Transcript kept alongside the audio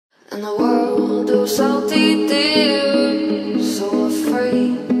And the world of salty tears, so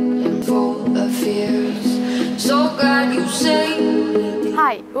afraid and full of fears. So glad you say.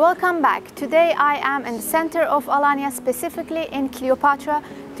 Hi, welcome back. Today I am in the center of Alanya, specifically in Cleopatra,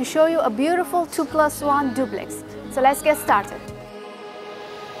 to show you a beautiful 2+1 duplex. So let's get started.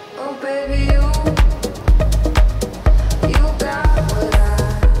 Oh baby, you got what I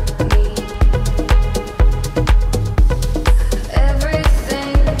need.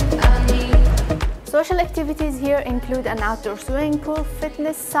 Everything I need. Social activities here include an outdoor swimming pool,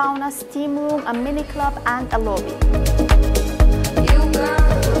 fitness, sauna, steam room, a mini club and a lobby.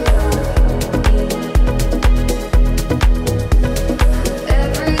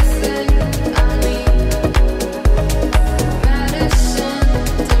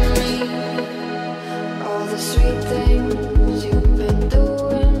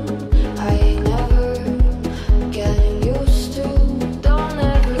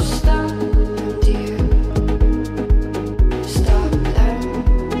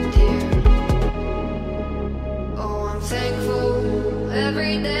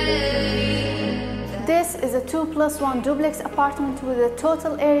 This is a 2+1 duplex apartment with a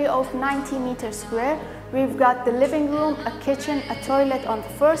total area of 90 meters square. We've got the living room, a kitchen, a toilet on the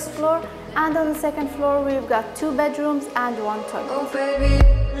first floor, and on the second floor we've got 2 bedrooms and 1 toilet. Oh baby,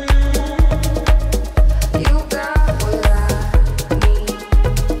 you got what I need.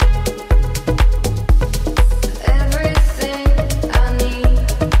 Everything I need.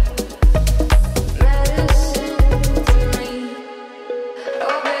 Medicine to me.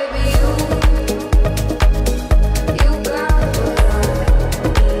 Oh baby, you got what I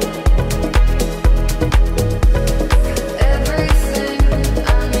need. Everything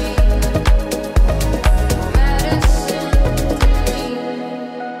I need. Medicine to me.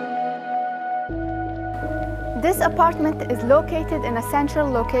 This apartment is located in a central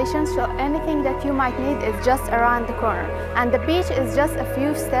location, so anything that you might need is just around the corner, and the beach is just a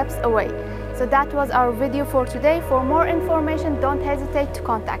few steps away. So that was our video for today. For more information, don't hesitate to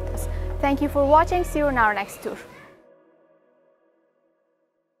contact us. Thank you for watching. See you in our next tour.